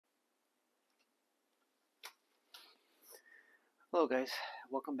Hello guys,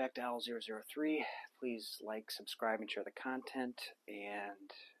 welcome back to Owl003. Please like, subscribe, and share the content. And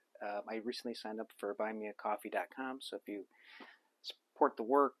I recently signed up for buymeacoffee.com, so if you support the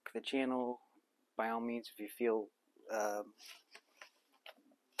work, the channel, by all means, if you feel that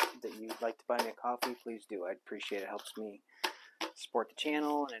you'd like to buy me a coffee, please do. I'd appreciate it. It helps me support the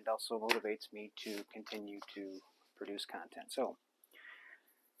channel, and it also motivates me to continue to produce content. So,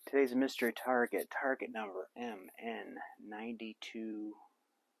 today's mystery target number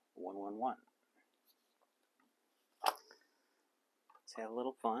MN92111. Let's have a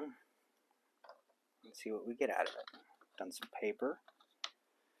little fun and see what we get out of it. Done some paper.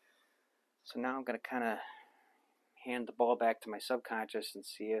 So now I'm going to kind of hand the ball back to my subconscious and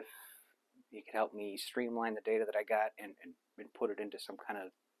see if you can help me streamline the data that I got and put it into some kind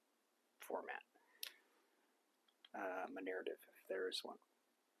of format, a narrative, if there is one.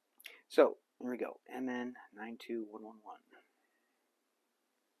 So here we go, MN92111.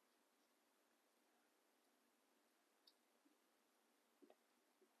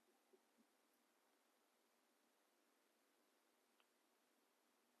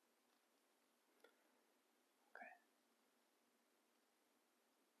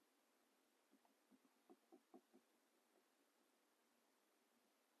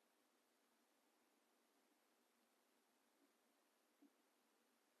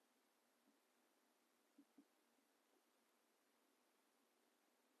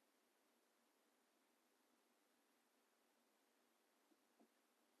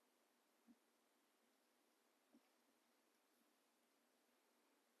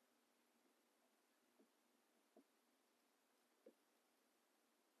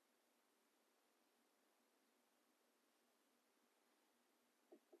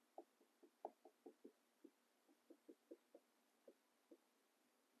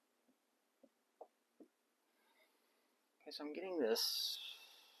 Okay, so I'm getting this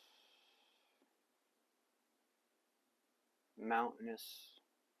mountainous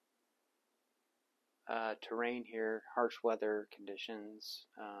terrain here, harsh weather conditions.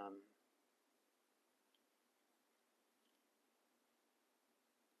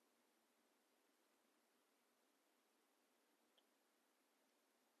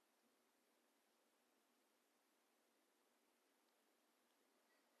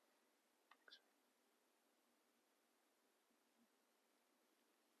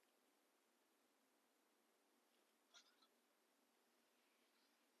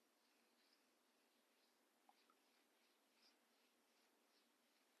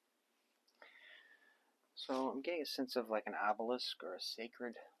 So I'm getting a sense of like an obelisk or a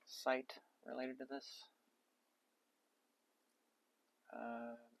sacred site related to this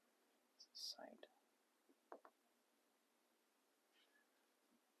site.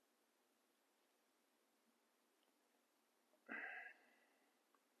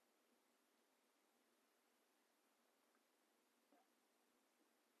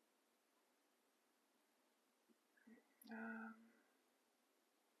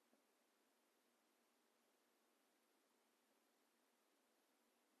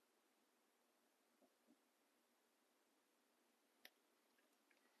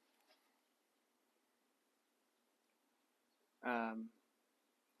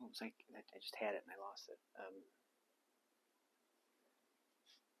 What was I just had it and I lost it.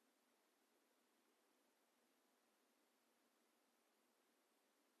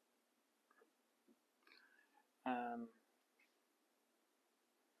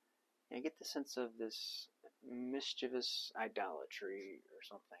 I get the sense of this mischievous idolatry or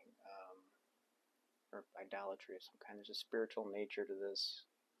something, or idolatry of some kind. There's a spiritual nature to this.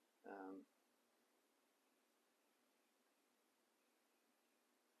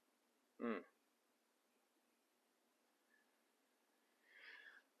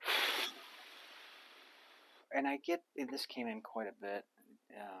 And I get, and this came in quite a bit,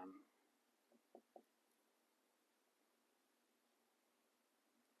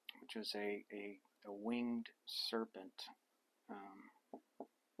 which was a winged serpent.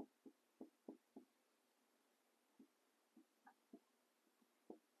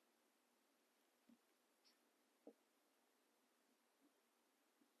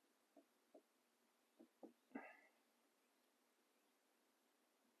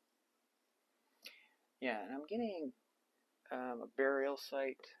 Yeah, and I'm getting a burial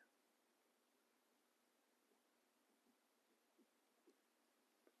site.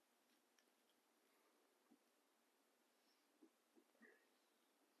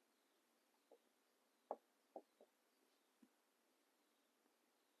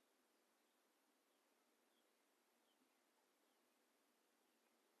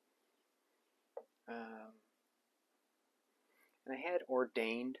 And I had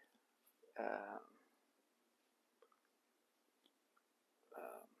ordained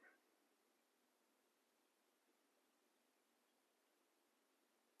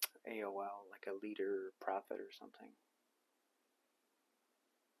AOL, like a leader prophet or something.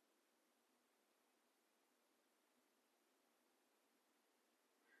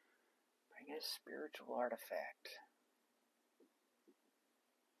 Bring a spiritual artifact.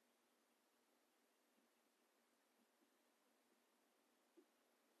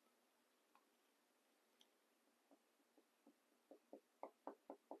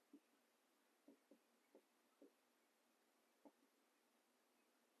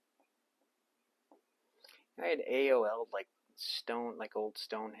 I had AOL like stone, like old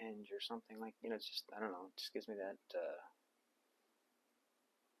Stonehenge or something, like, you know, it's just, I don't know, it just gives me that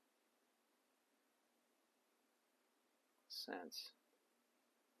sense.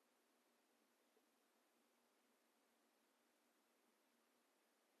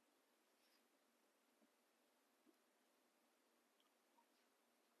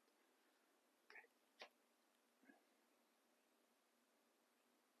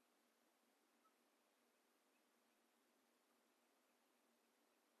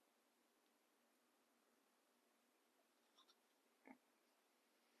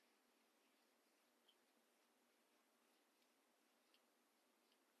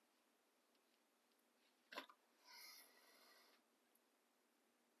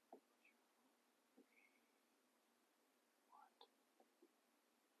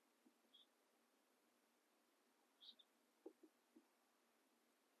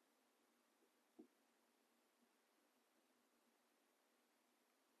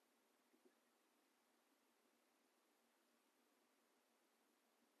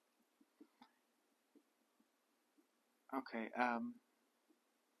 Okay,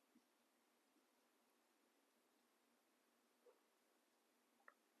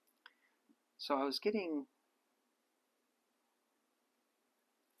 so I was getting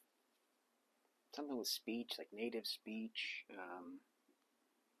something with speech, like native speech.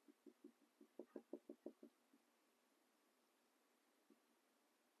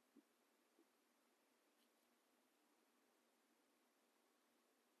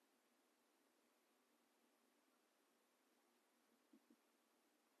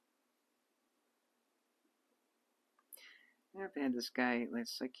 I've had this guy,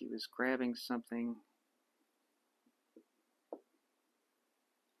 it's like he was grabbing something.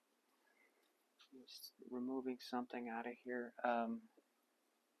 He's removing something out of here.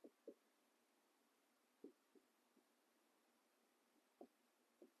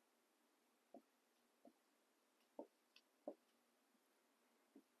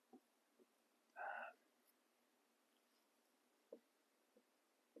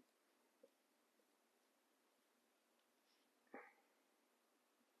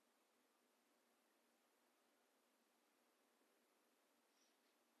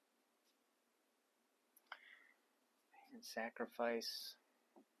 And sacrifice.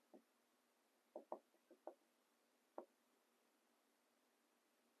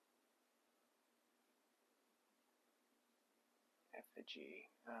 Effigy.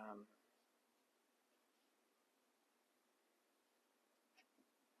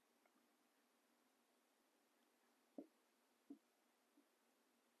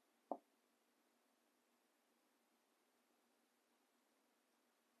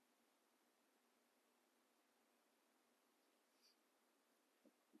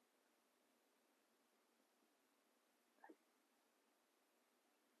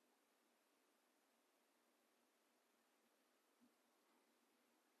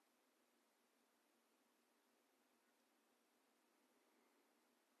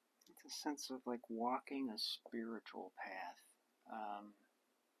 It's a sense of like walking a spiritual path.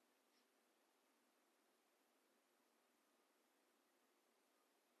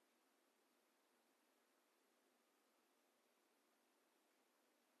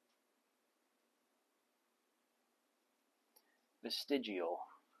 Vestigial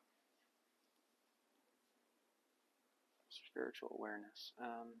spiritual awareness.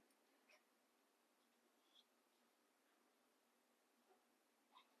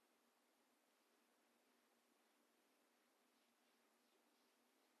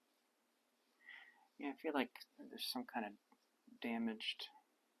 Yeah, I feel like there's some kind of damaged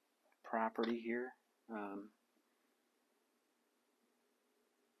property here.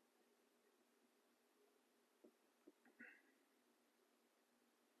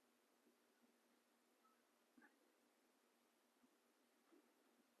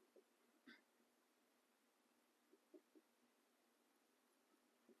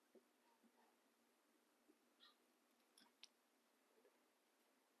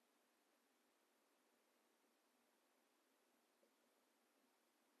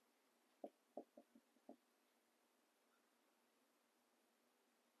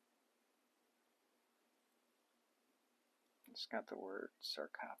 It's got the word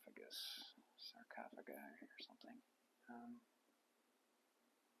sarcophagus, sarcophagi or something.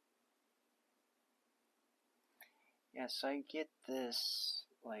 Yeah, so I get this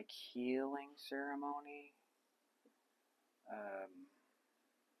like healing ceremony.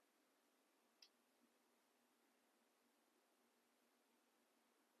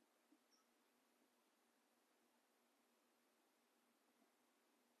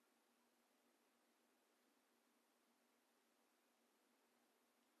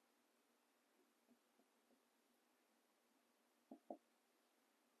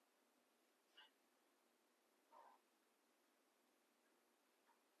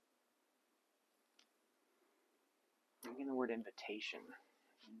 I'm getting the word invitation.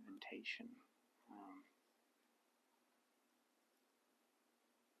 Invitation.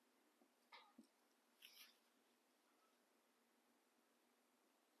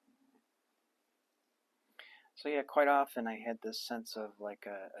 So yeah, quite often I had this sense of like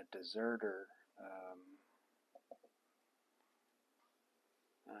a deserter.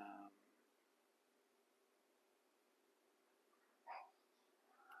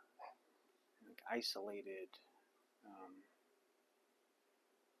 Like isolated.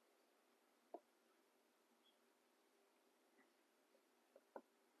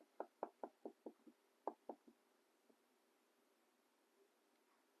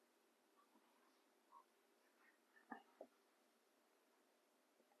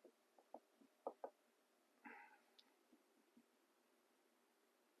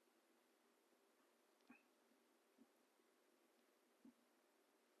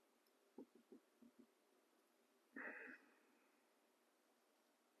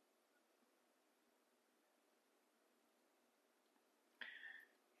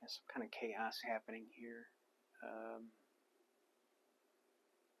 Some kind of chaos happening here.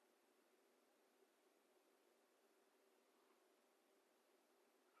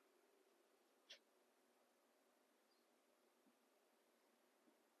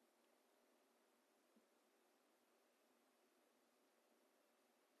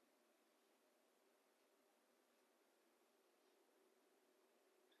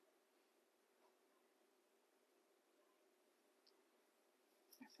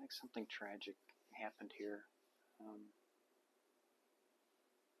 I think something tragic happened here.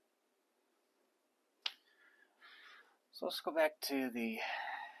 So let's go back to the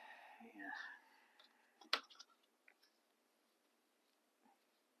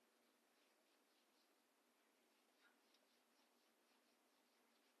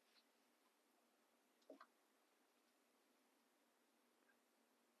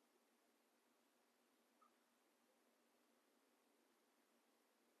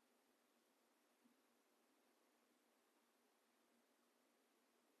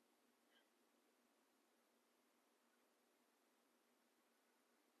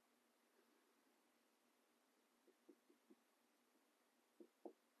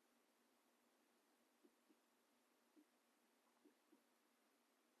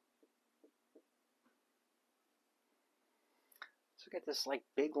let's look at this like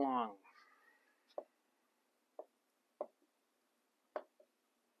big long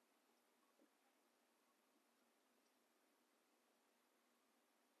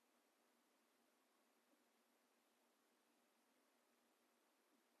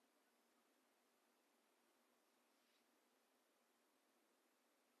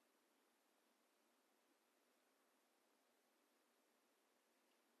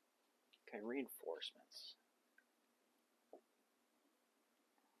reinforcements.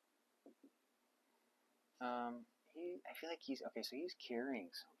 I feel like he's okay. So he's carrying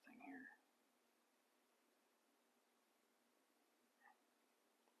something here.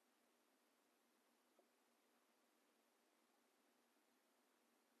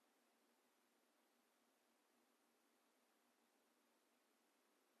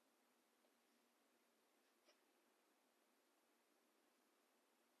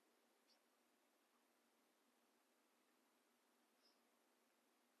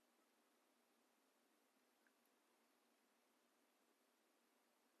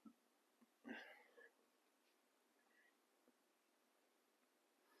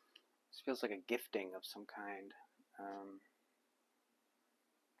 This feels like a gifting of some kind.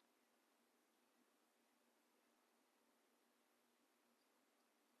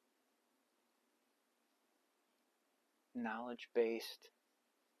 Knowledge-based.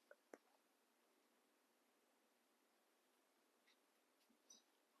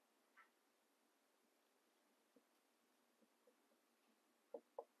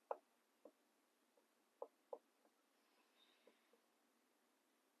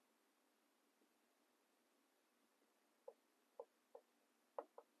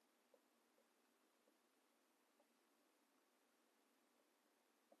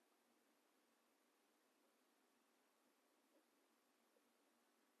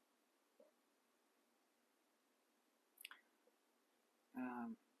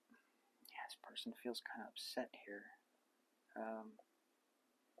 Yeah, this person feels kind of upset here.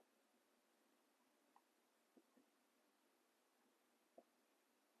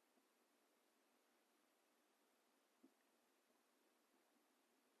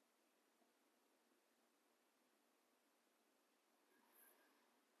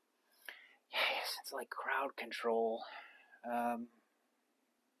 Yes, it's like crowd control.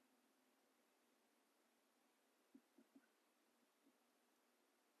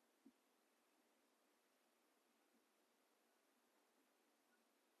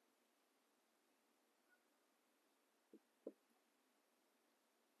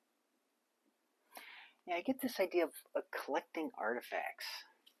 Yeah, I get this idea of collecting artifacts.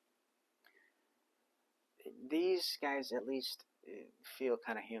 These guys at least feel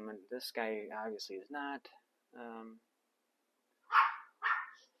kind of human. This guy obviously is not.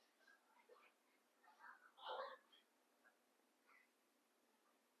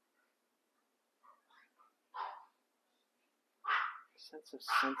 Sense of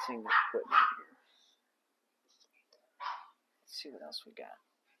sensing equipment here. Let's see what else we got.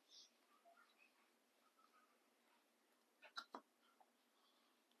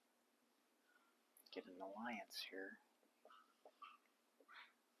 Get an alliance here.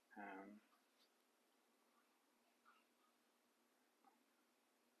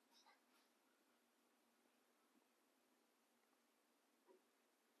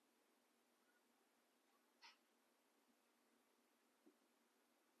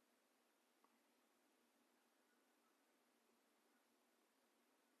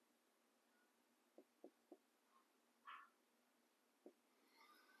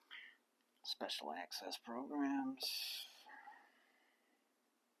 Special access programs.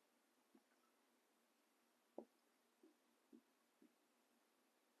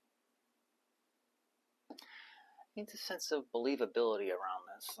 Needs a sense of believability around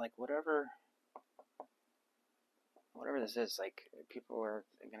this. Like whatever this is, like people are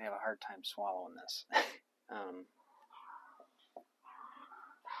gonna have a hard time swallowing this.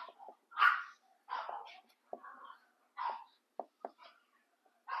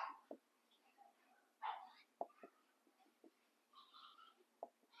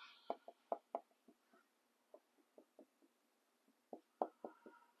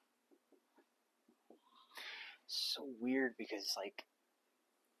 So weird because like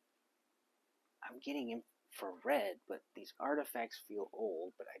I'm getting infrared, but these artifacts feel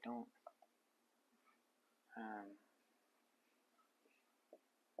old, but I don't.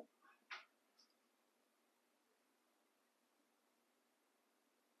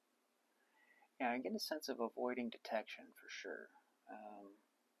 Yeah, I get a sense of avoiding detection for sure.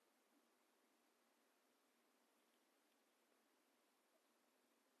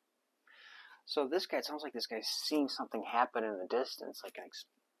 So this guy, it sounds like this guy's seeing something happen in the distance, like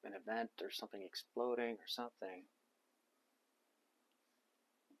an event or something exploding or something.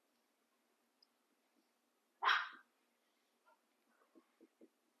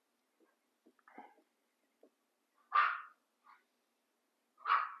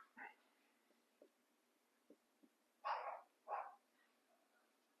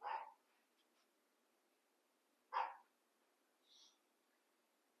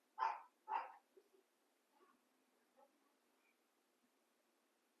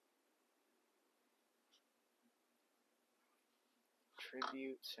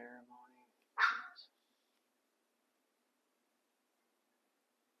 Tribute ceremony.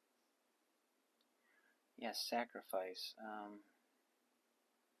 Yes, sacrifice.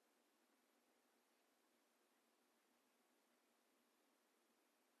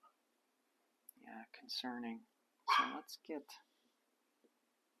 Yeah, concerning. So let's get.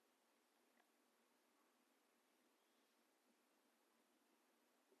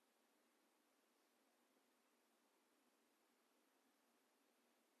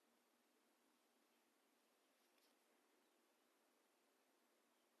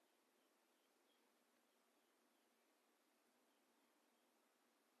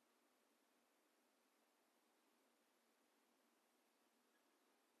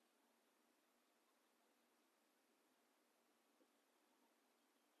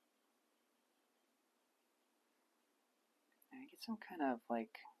 I get some kind of like.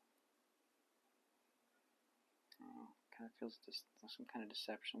 Kind of feels some kind of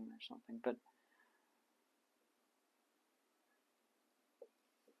deception or something, but.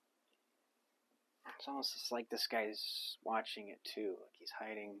 It's almost just like this guy's watching it too, like he's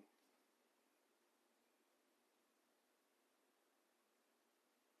hiding.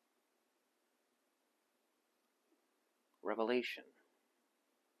 Revelation.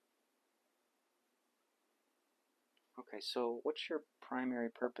 Okay, so what's your primary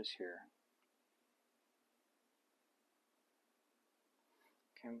purpose here?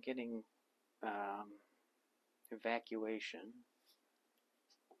 Okay, I'm getting evacuation.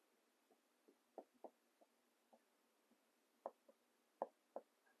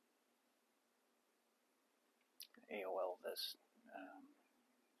 AOL this.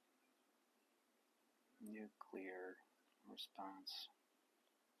 Nuclear response.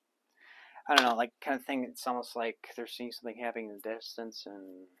 I don't know, like kind of thing. It's almost like they're seeing something happening in the distance,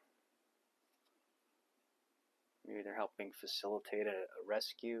 and maybe they're helping facilitate a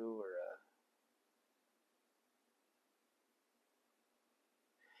rescue or a.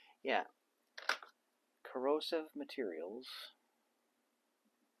 Yeah. Corrosive materials.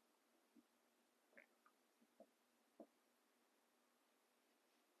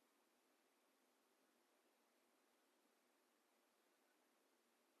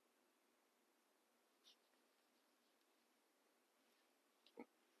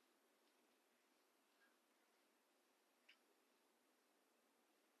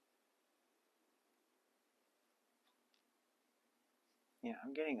 Yeah,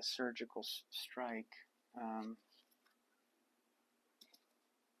 I'm getting a surgical strike. Yeah,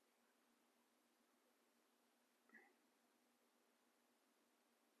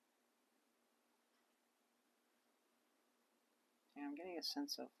 I'm getting a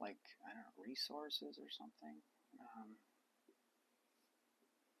sense of, like, I don't know, resources or something.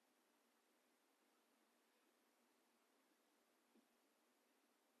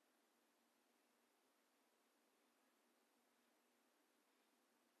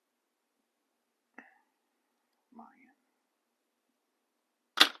 Mayan.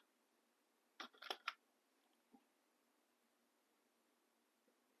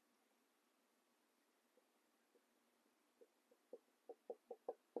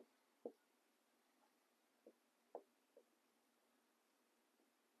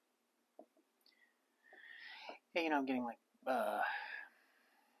 Yeah, you know, I'm getting like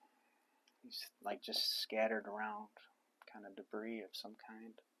just scattered around kind of debris of some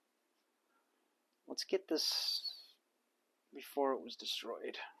kind. Let's get this before it was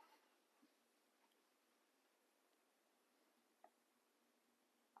destroyed.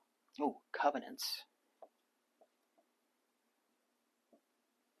 Oh, covenants.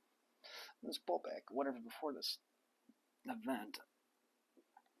 Let's pull back. Whatever before this event.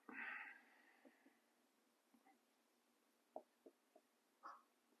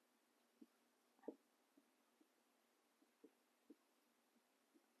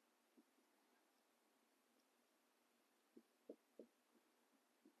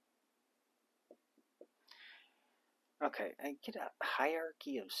 Okay, I get a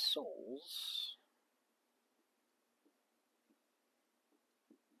hierarchy of souls.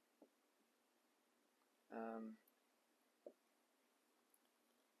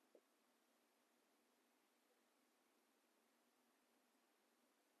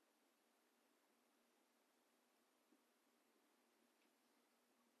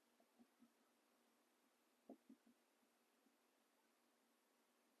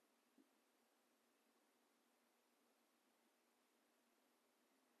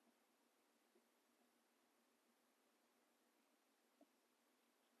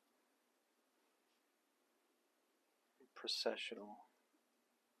 Processional.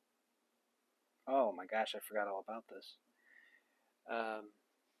 Oh my gosh, I forgot all about this.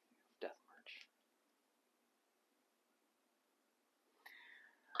 Death March.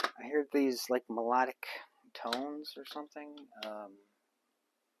 I hear these like melodic tones or something.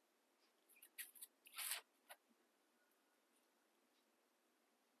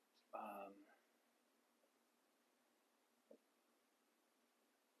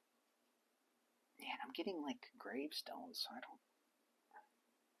 Yeah, I'm getting like gravestones, so I don't.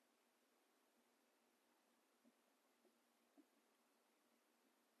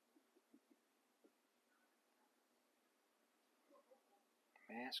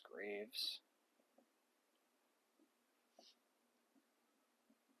 Mass graves.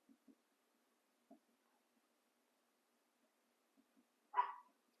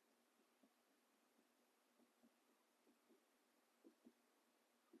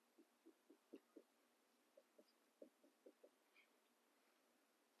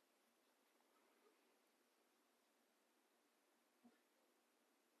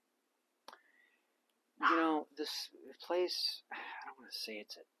 You know, this place, I don't want to say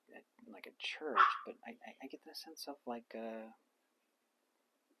it's like a church, but I get the sense of like I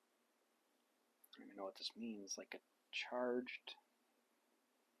don't even know what this means, like a charged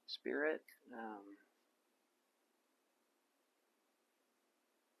spirit.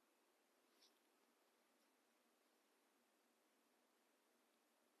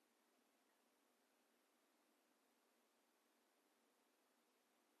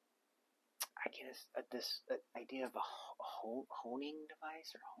 get this idea of a honing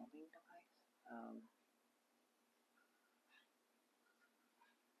device or homing device.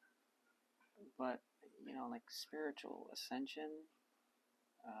 But, you know, like spiritual ascension.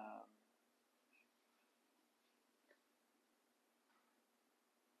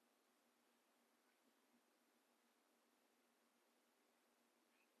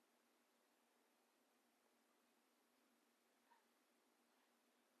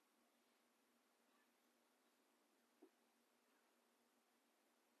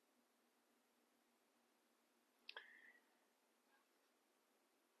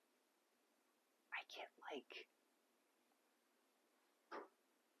 I get like,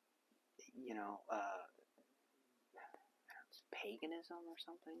 you know, it's paganism or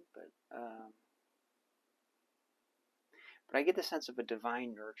something, but I get the sense of a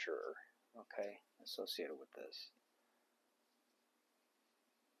divine nurturer, okay, associated with this.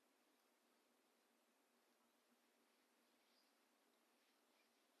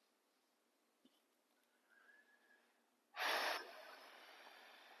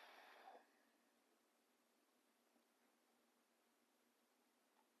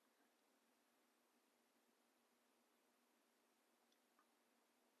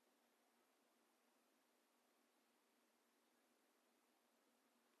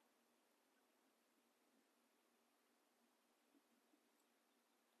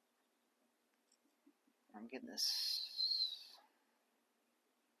 I'm getting this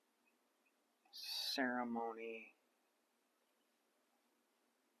ceremony.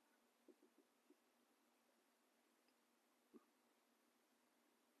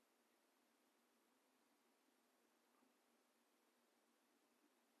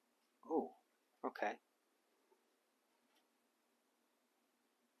 Oh, okay.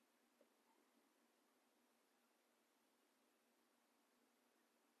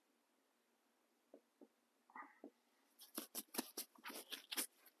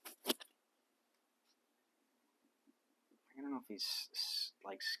 I don't know if he's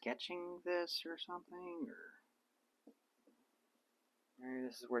like sketching this or something, or maybe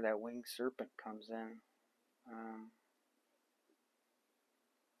this is where that winged serpent comes in.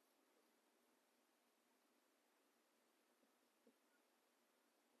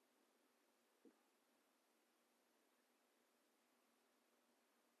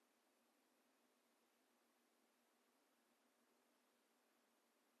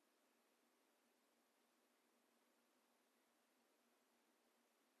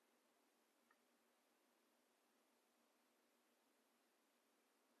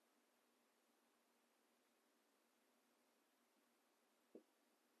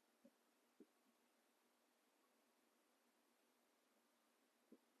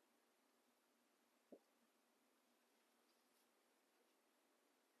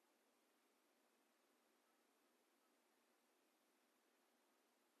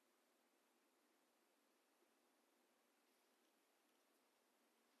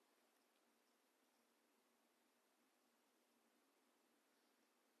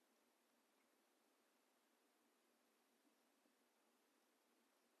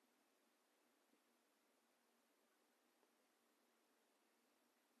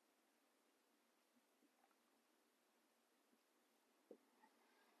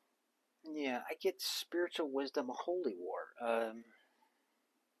 Yeah, I get spiritual wisdom, a holy war. I'm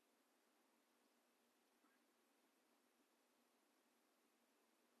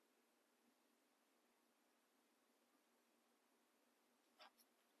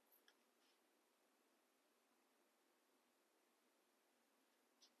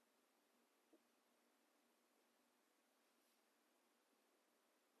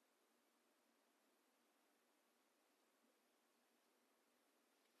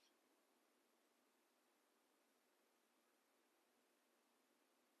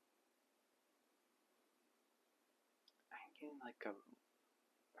getting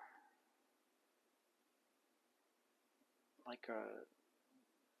like a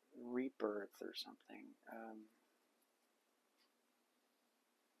rebirth or something.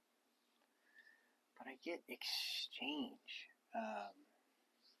 But I get exchange.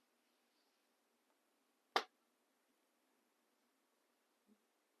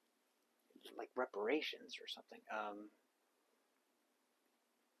 Like reparations or something.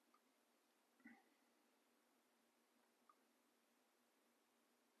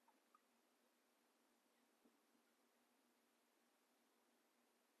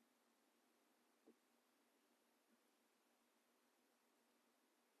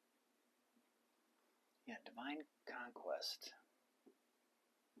 Yeah, divine conquest.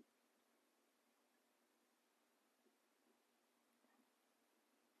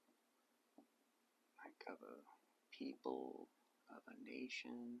 people of a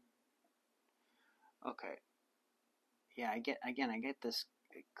nation. Okay. Yeah, I get this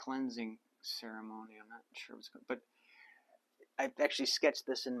cleansing ceremony. I'm not sure what's going, but I've actually sketched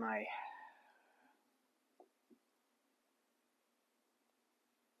this in my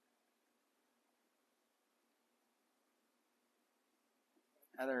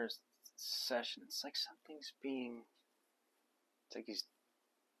other session. It's like something's being. It's like he's,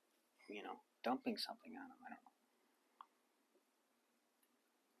 dumping something on him. I don't know.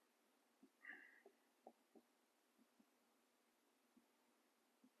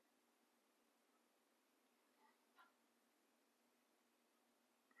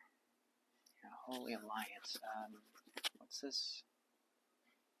 Holy Alliance. What's this?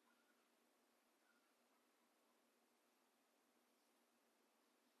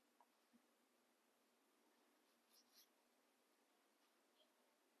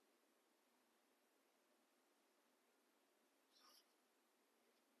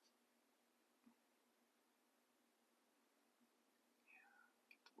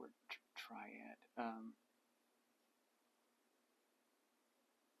 Get the word triad.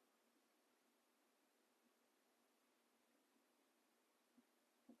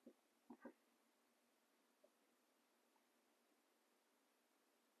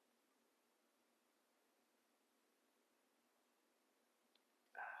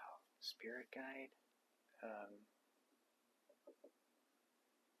 Spirit guide.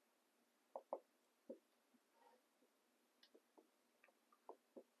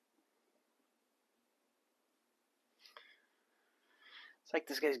 It's like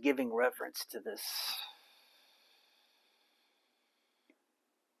this guy's giving reverence to this.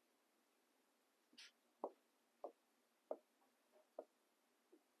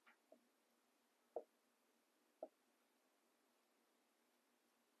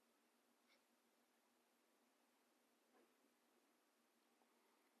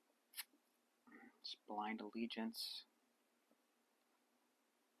 It's blind allegiance.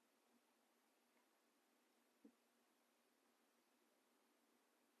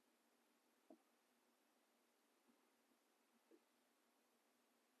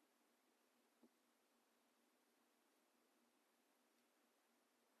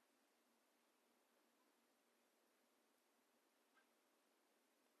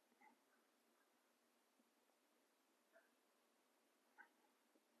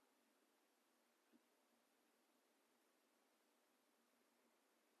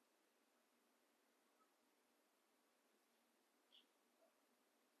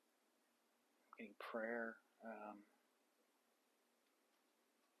 Getting prayer.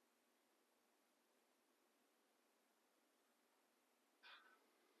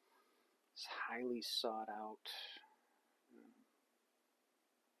 It's highly sought out.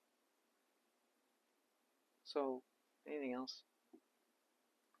 So, anything else?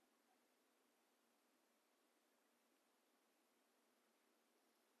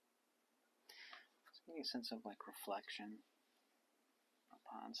 It's getting a sense of like reflection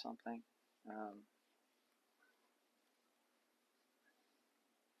upon something.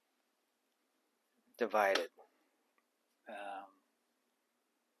 Divided.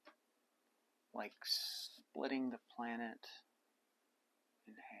 Like splitting the planet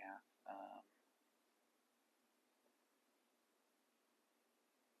in half.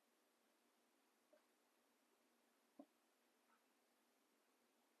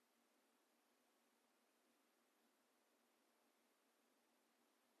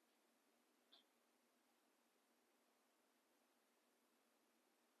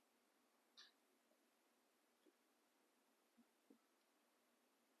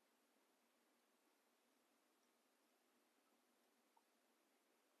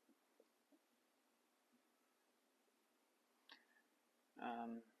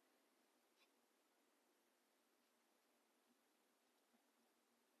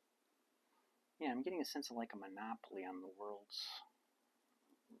 Yeah, I'm getting a sense of like a monopoly on the world's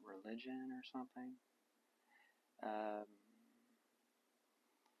religion or something. I'm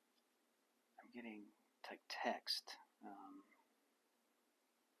getting like text.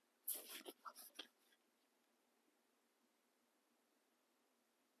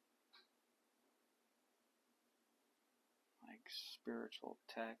 Like spiritual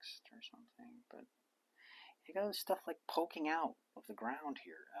text or something, but you got stuff like poking out of the ground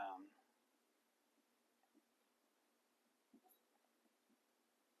here.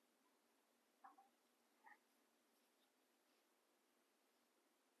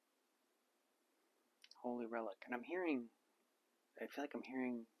 Holy relic, and I'm hearing. I feel like I'm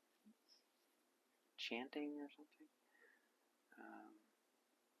hearing chanting or something.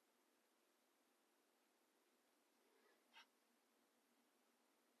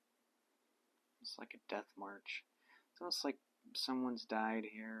 It's like a death march. It's almost like someone's died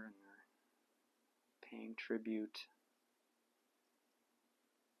here and they're paying tribute.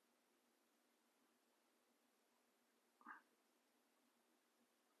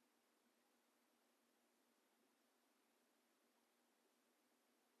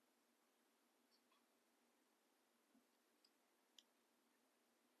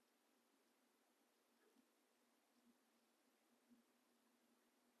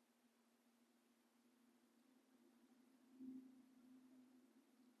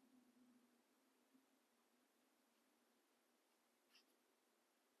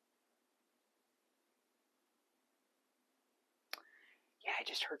 Yeah, I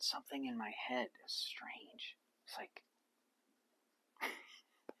just heard something in my head. It's strange. It's like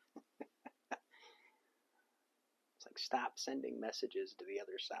it's like stop sending messages to the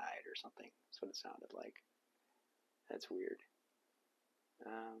other side or something. That's what it sounded like. That's weird.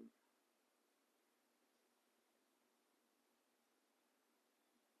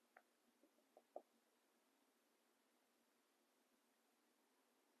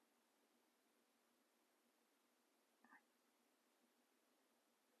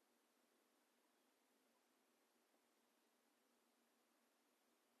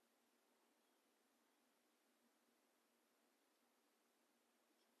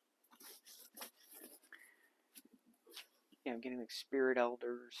 Yeah, I'm getting like spirit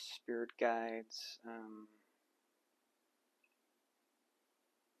elders, spirit guides.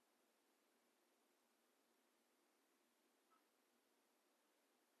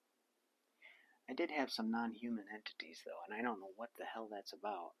 I did have some non-human entities though, and I don't know what the hell that's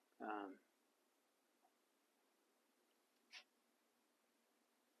about.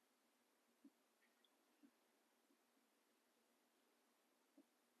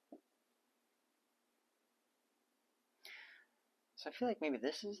 So I feel like maybe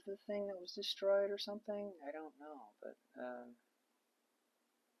this is the thing that was destroyed or something. I don't know, but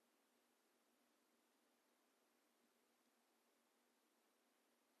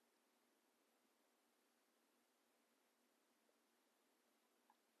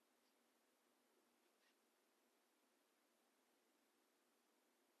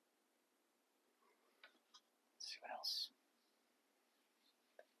let's see what else.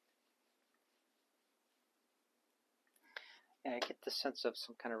 Yeah, I get the sense of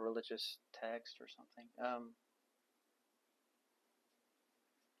some kind of religious text or something.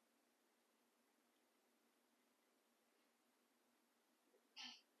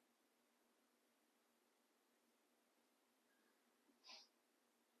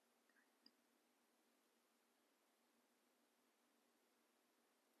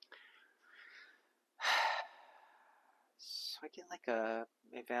 So I get like a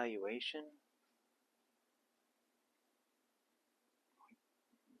evaluation,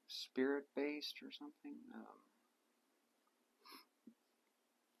 spirit based or something.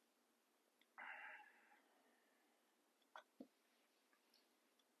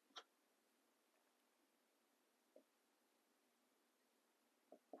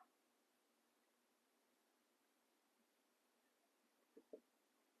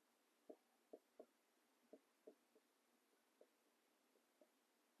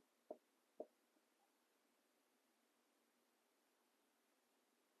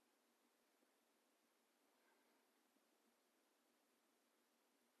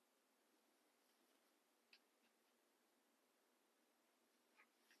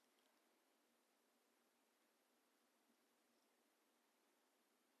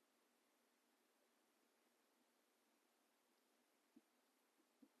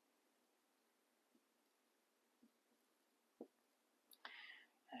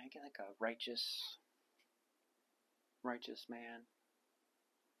 I get like a righteous man.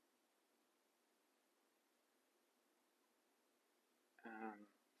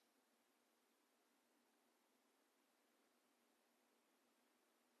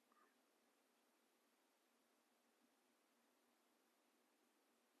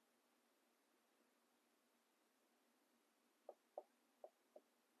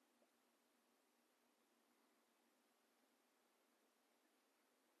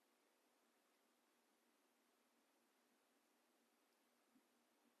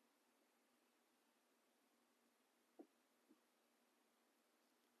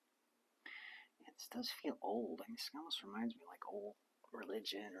 This does feel old. I mean, this almost reminds me of like old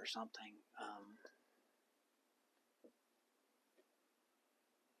religion or something.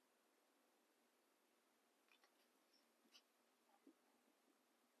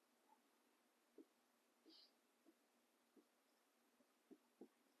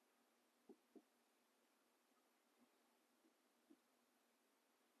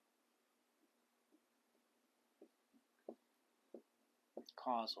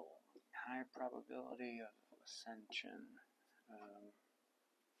 causal, high probability of ascension.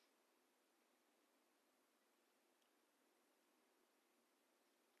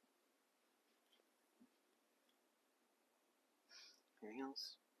 Anything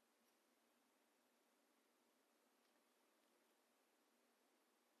else?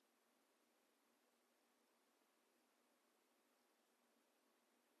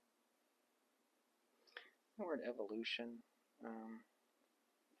 The word evolution.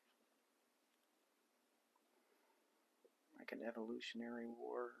 Like an evolutionary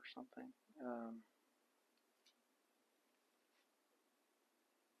war or something.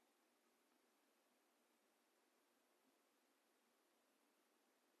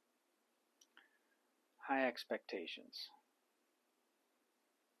 High expectations.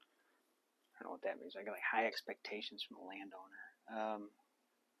 I don't know what that means. I got like high expectations from the landowner.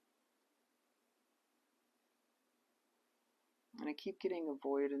 And I keep getting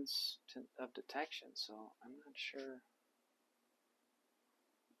avoidance of detection, so I'm not sure.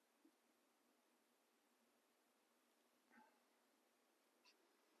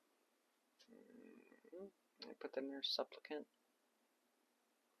 I put that in there, supplicant.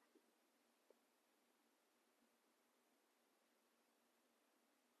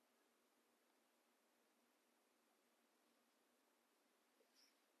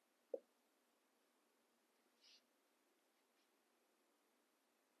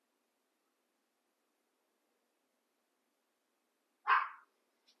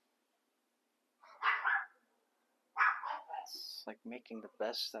 It's like making the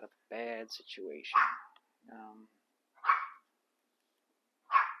best out of a bad situation.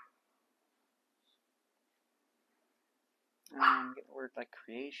 Get the word like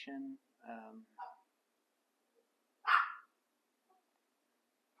creation.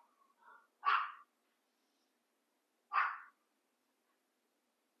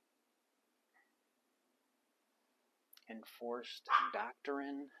 Enforced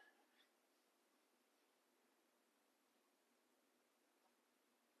doctrine.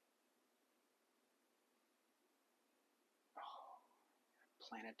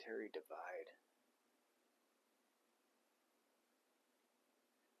 Planetary divide.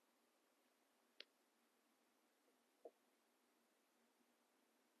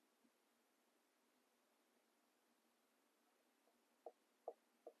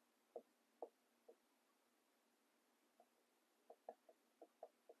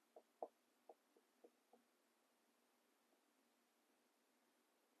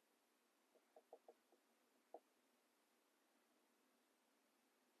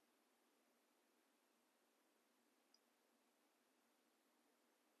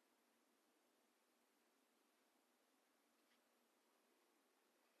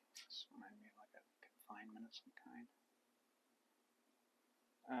 This reminds me of like a confinement of some kind.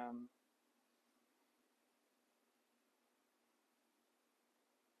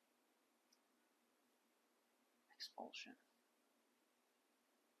 Expulsion.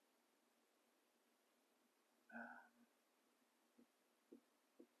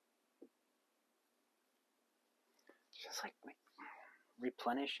 Just like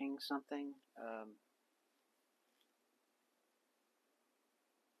replenishing something.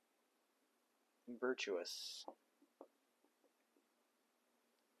 Virtuous.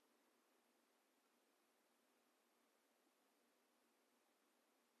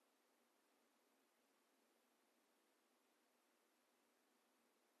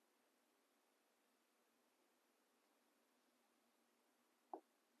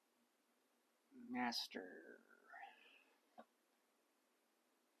 Master.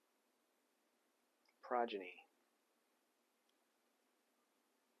 Progeny.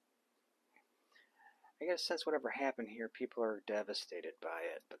 I guess since whatever happened here, people are devastated by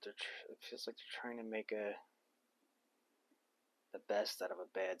it, but it feels like they're trying to make the best out of a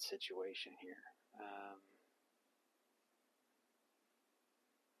bad situation here. I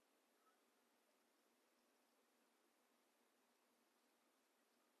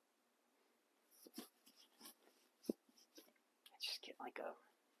just get like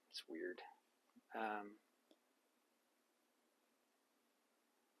it's weird.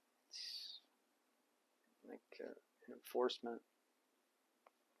 It's like an enforcement,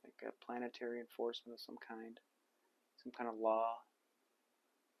 like a planetary enforcement of some kind of law.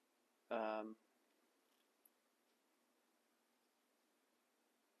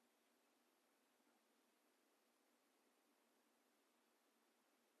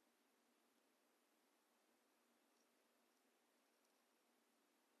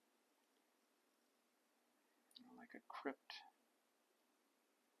 Like a crypt.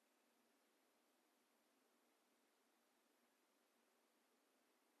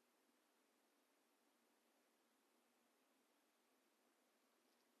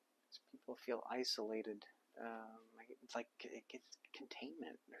 people feel isolated. It's like it gets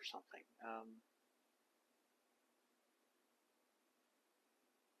containment or something.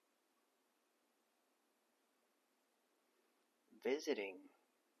 Visiting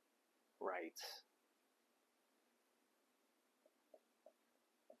rights.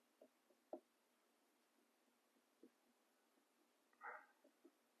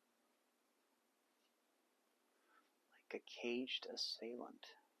 Like a caged assailant.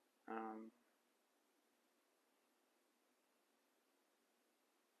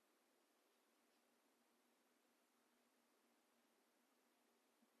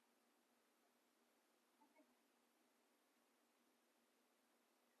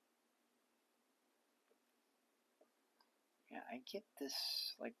 Yeah, I get this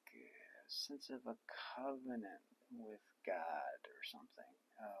like sense of a covenant with God or something.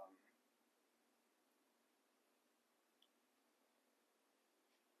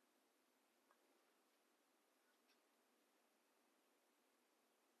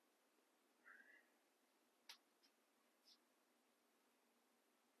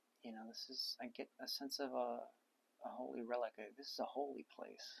 You know, I get a sense of a holy relic. This is a holy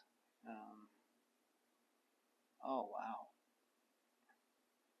place. Oh, wow.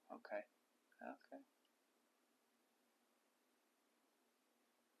 Okay. Okay.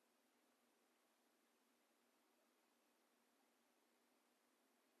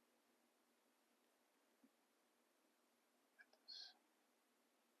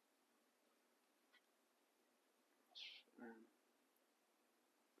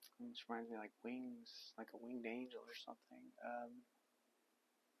 This reminds me like wings, like a winged angel or something.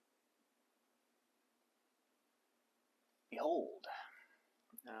 Behold.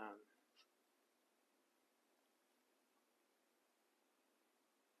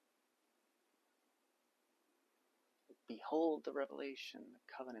 Behold the revelation,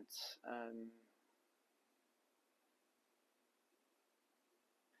 the covenants.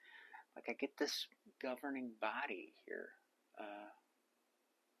 Like I get this governing body here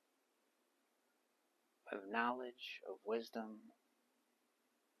of knowledge, of wisdom.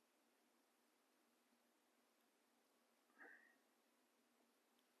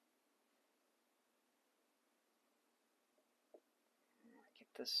 I get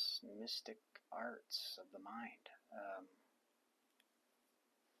this mystic arts of the mind.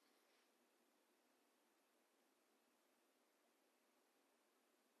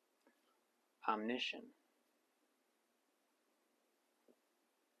 Omniscient.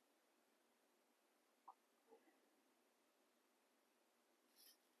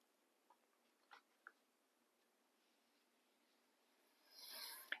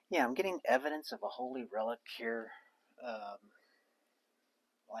 Yeah, I'm getting evidence of a holy relic here,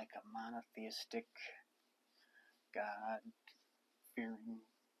 like a monotheistic, God-fearing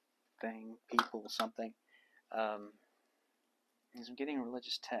thing, people, something. Because I'm getting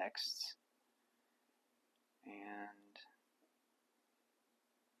religious texts, and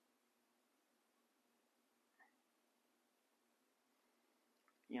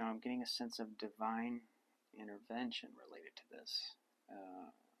I'm getting a sense of divine intervention related to this.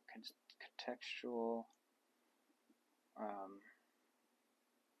 Contextual.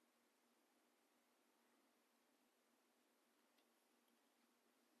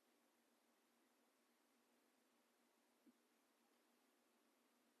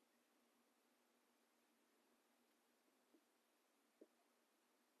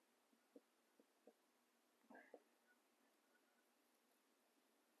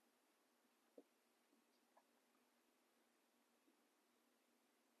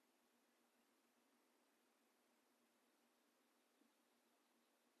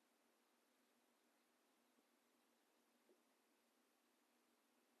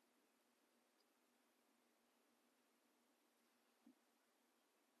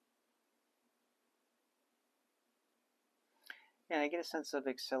 Yeah, I get a sense of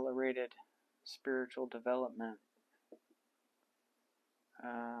accelerated spiritual development.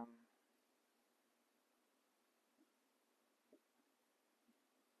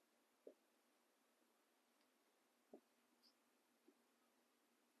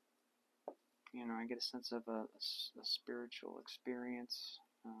 I get a sense of a spiritual experience.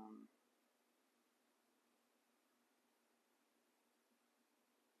 Let's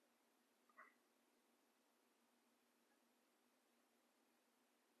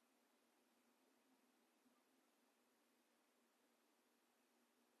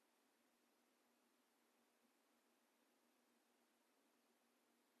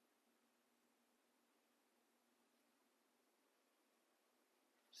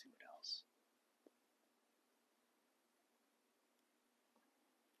see what else.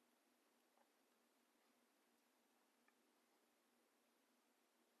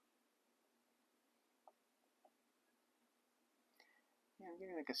 I'm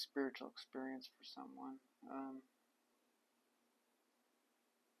getting like a spiritual experience for someone.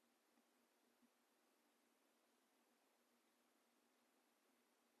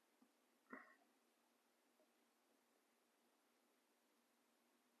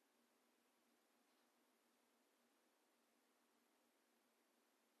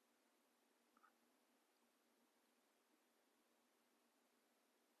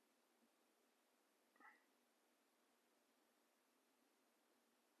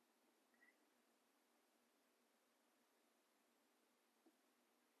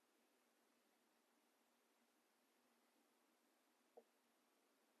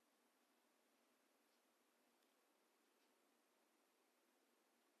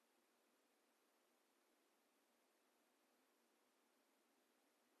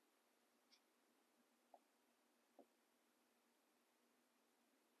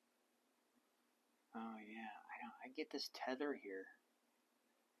 Oh yeah, I get this tether here.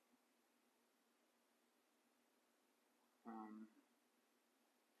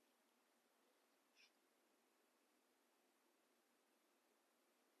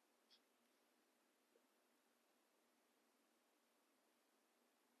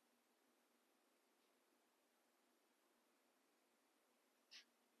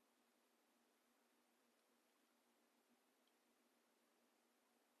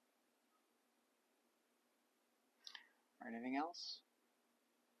 Or anything else?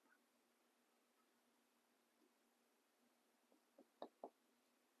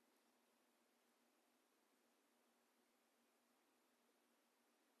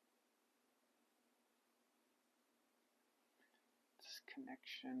 This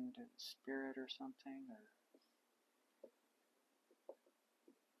connection to the spirit or something, or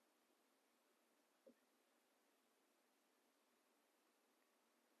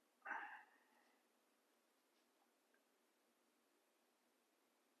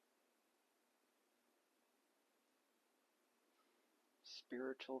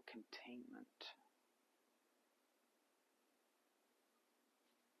spiritual containment.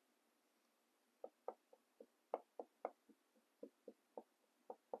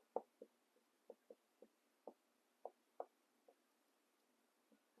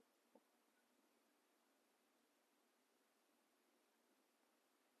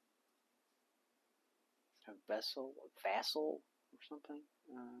 A vessel, vassal, or something.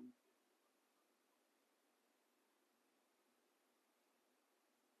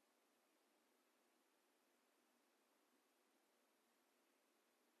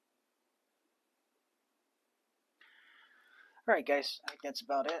 Alright guys, I think that's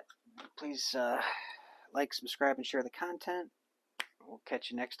about it. Please like, subscribe, and share the content. We'll catch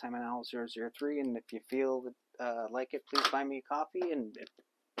you next time on Owl003, and if you feel like it, please buy me a coffee, and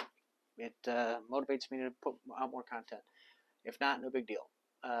it motivates me to put out more content. If not, no big deal.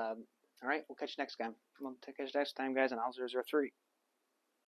 Alright, we'll catch you next time. We'll catch you next time, guys, on Owl003.